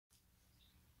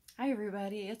Hi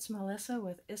everybody, it's Melissa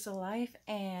with Issa Life,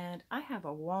 and I have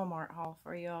a Walmart haul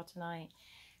for you all tonight.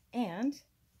 And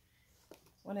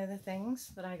one of the things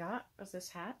that I got was this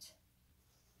hat.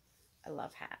 I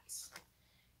love hats.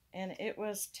 And it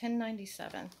was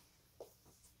 $10.97.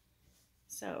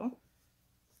 So,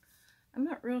 I'm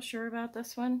not real sure about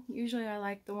this one. Usually I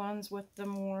like the ones with the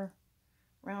more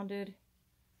rounded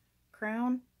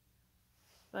crown,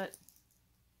 but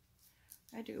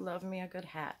I do love me a good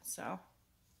hat, so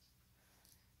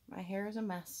my hair is a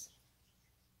mess.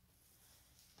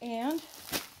 And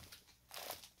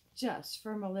just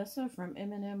for Melissa from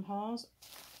M&M Hauls,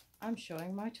 I'm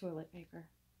showing my toilet paper.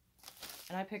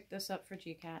 And I picked this up for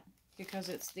GCAT because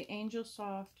it's the Angel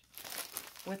Soft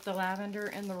with the lavender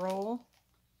and the roll.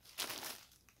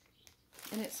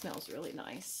 And it smells really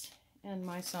nice. And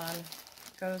my son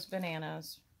goes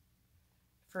bananas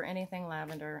for anything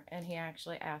lavender. And he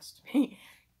actually asked me,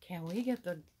 can we get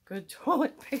the good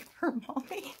toilet paper,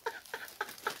 Mommy?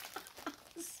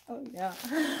 So yeah,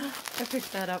 I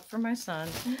picked that up for my son.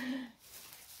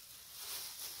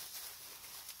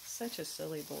 Such a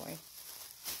silly boy.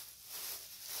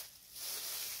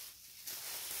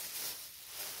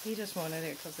 He just wanted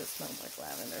it because it smelled like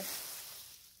lavender.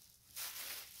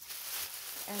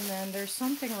 And then there's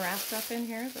something wrapped up in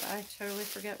here that I totally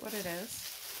forget what it is.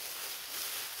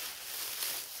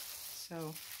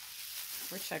 So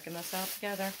we're checking this out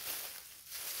together.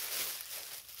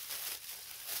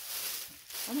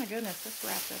 Oh my goodness, this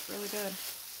wrapped up really good.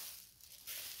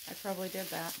 I probably did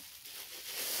that.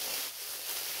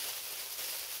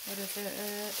 What is it?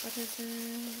 What is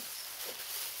it?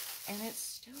 And it's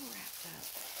still wrapped up.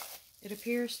 It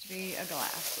appears to be a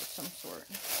glass of some sort.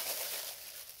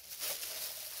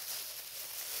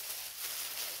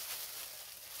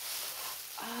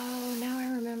 Oh, now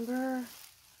I remember.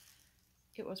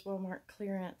 It was Walmart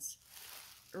clearance.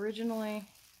 Originally,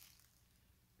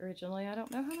 I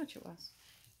don't know how much it was,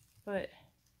 but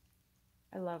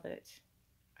I love it.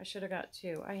 I should have got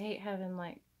two. I hate having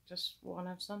like just one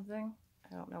of something.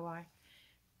 I don't know why,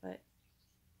 but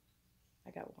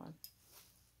I got one.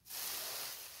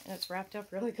 And it's wrapped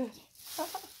up really good.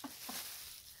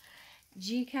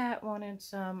 GCAT wanted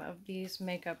some of these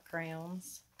makeup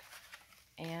crayons,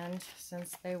 and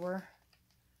since they were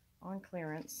on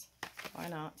clearance, why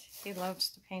not? He loves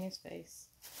to paint his face.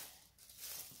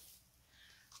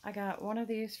 I got one of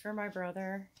these for my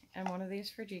brother and one of these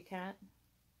for GCAT.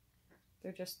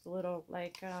 They're just the little,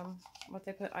 like, what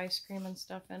they put ice cream and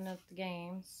stuff in at the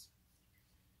games.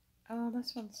 Oh,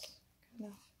 this one's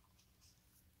kind of,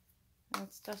 oh,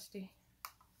 it's dusty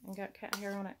and got cat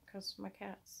hair on it because of my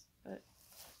cats. But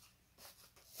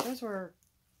those were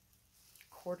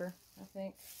 $1.25, I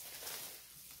think.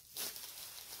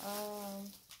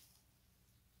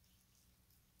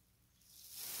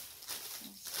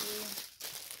 Let's see.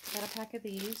 Got a pack of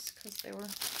these because they were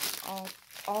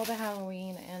all the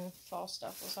Halloween and fall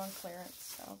stuff was on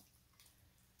clearance, so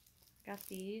got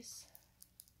these.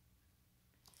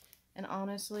 And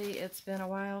honestly, it's been a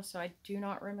while, so I do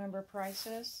not remember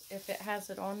prices. If it has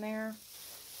it on there,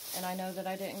 and I know that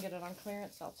I didn't get it on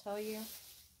clearance, I'll tell you.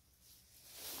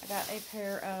 I got a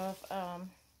pair of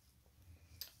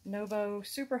Novo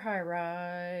Super High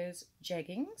Rise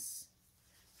jeggings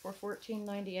for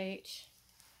 $14.98.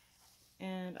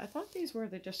 And I thought these were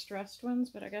the distressed ones,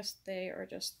 but I guess they are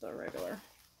just the regular.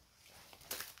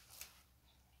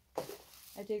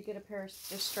 I did get a pair of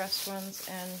distressed ones,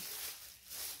 and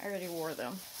I already wore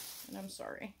them, and I'm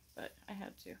sorry, but I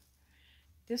had to.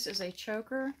 This is a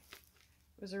choker.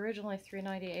 It was originally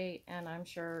 $3.98, and I'm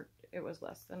sure it was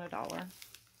less than $1,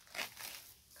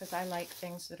 because I like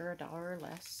things that are $1 or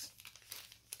less.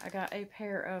 I got a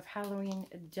pair of Halloween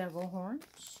devil horns.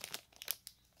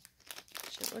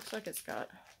 It looks like it's got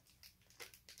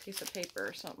a piece of paper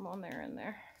or something on there in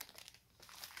there.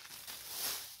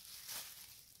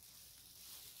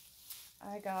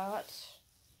 I got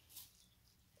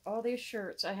all these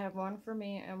shirts. I have one for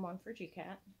me and one for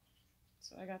GCAT.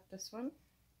 So I got this one.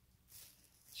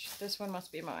 This one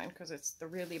must be mine because it's the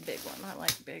really big one. I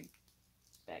like big,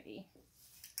 baggy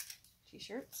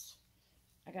t-shirts.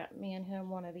 I got me and him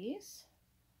one of these.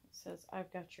 It says,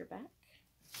 I've got your back.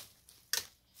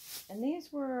 And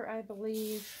these were, I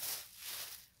believe,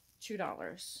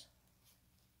 $2.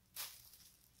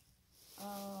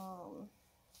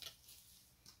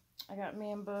 I got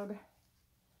me and Bug a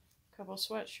couple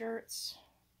sweatshirts.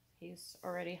 He's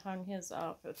already hung his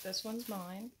up, but this one's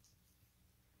mine.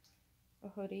 A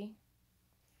hoodie.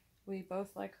 We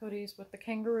both like hoodies with the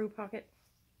kangaroo pocket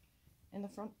in the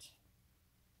front.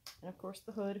 And of course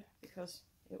the hood, because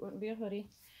it wouldn't be a hoodie.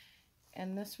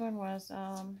 And this one was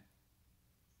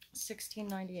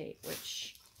 $16.98,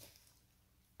 which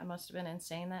I must have been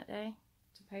insane that day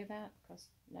to pay that, because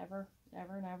never,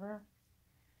 never, never.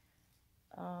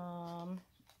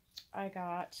 I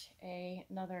got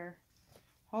another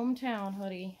hometown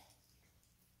hoodie.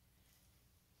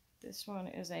 This one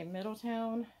is a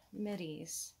Middletown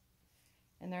Middies.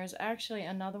 And there's actually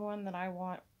another one that I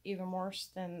want even worse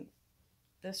than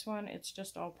this one. It's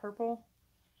just all purple.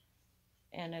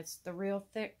 And it's the real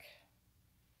thick,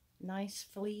 nice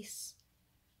fleece.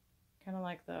 Kind of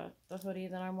like the hoodie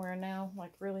that I'm wearing now.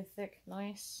 Like really thick,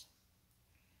 nice.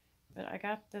 But I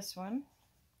got this one.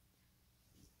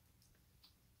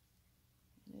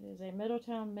 It is a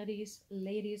Middletown Middies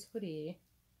ladies hoodie.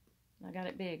 I got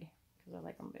it big because I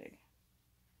like them big.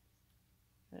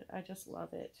 But I just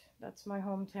love it. That's my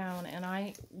hometown, and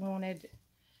I wanted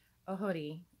a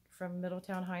hoodie from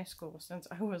Middletown High School since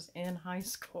I was in high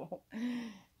school.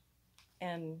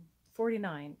 And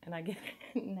 49, and I get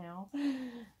it now.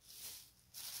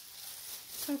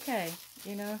 It's okay,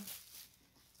 you know,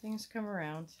 things come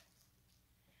around.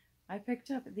 I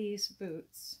picked up these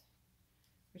boots,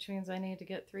 which means I need to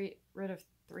get rid of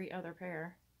 3 other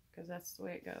pair, because that's the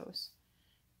way it goes.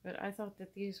 But I thought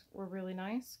that these were really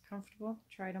nice, comfortable,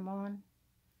 tried them on.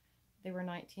 They were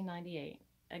 $19.98.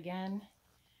 Again,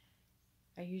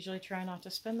 I usually try not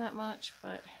to spend that much,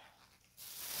 but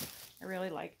I really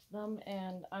liked them,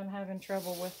 and I'm having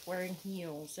trouble with wearing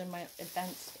heels in my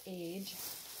advanced age.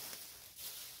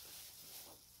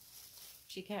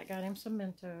 G-Cat got him some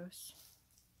Mentos,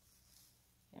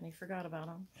 and he forgot about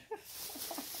them.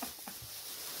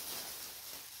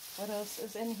 What else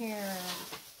is in here?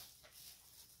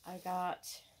 I got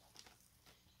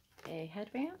a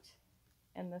headband,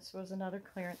 and this was another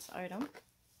clearance item.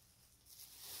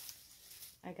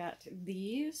 I got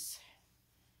these.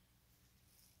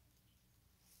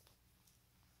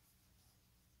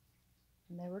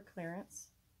 And they were clearance.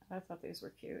 I thought these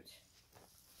were cute.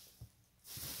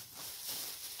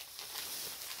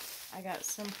 I got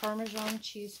some Parmesan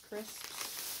cheese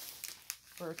crisps.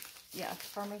 Or, yeah,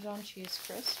 Parmesan cheese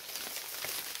crisps.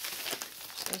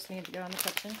 Those need to go in the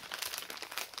kitchen.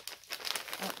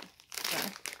 Oh,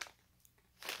 sorry.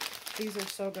 These are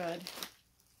so good.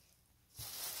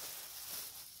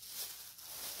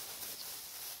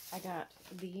 I got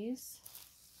these,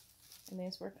 and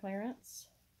these were clearance.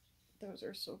 Those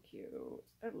are so cute.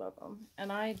 I love them. And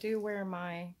I do wear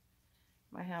my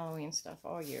Halloween stuff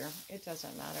all year. It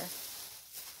doesn't matter.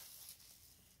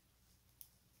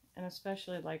 And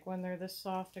especially like when they're this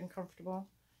soft and comfortable.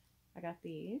 I got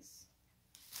these.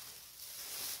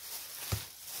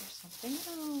 Something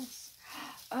else.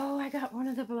 Oh, I got one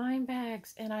of the blind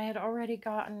bags, and I had already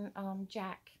gotten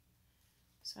Jack,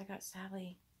 so I got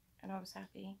Sally, and I was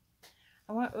happy.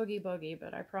 I want Oogie Boogie,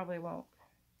 but I probably won't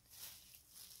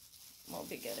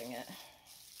be getting it.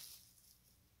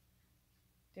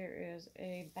 There is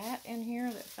a bat in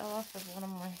here that fell off of one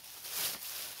of my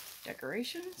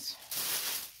decorations.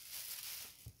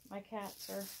 My cats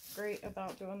are great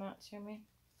about doing that to me.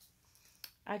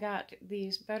 I got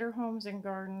these Better Homes and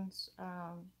Gardens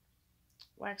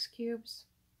wax cubes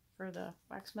for the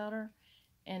wax melter,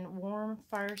 and warm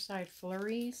fireside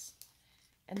flurries.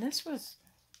 And this was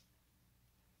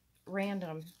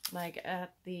random, like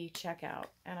at the checkout,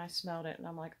 and I smelled it and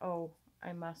I'm like, oh,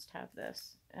 I must have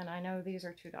this. And I know these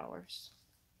are $2.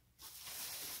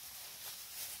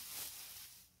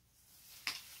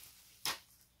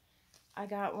 I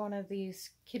got one of these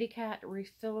Kitty Cat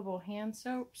refillable hand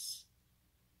soaps,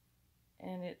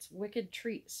 and it's Wicked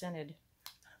Treat scented.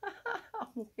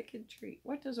 Wicked Treat.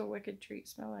 What does a Wicked Treat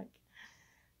smell like?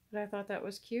 But I thought that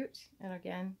was cute, and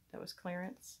again, that was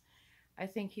clearance. I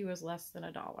think he was less than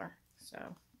 $1,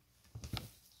 so.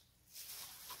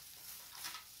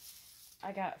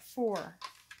 I got 4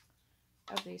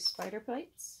 of these spider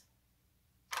plates,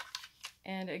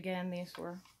 and again, these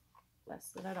were less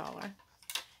than $1.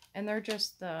 And they're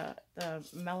just the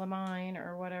melamine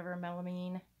or whatever,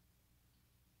 melamine,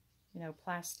 you know,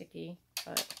 plasticky,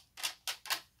 but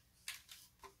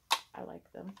I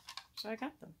like them, so I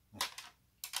got them.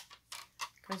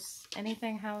 Because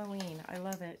anything Halloween, I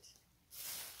love it.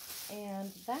 And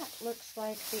that looks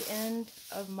like the end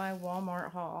of my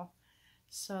Walmart haul.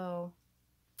 So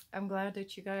I'm glad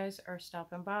that you guys are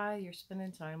stopping by. You're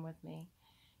spending time with me.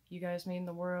 You guys mean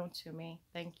the world to me.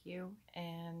 Thank you.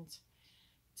 And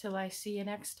till I see you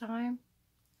next time,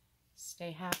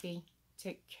 stay happy.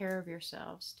 Take care of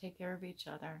yourselves. Take care of each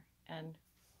other. And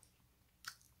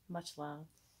much love.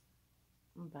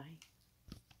 Bye.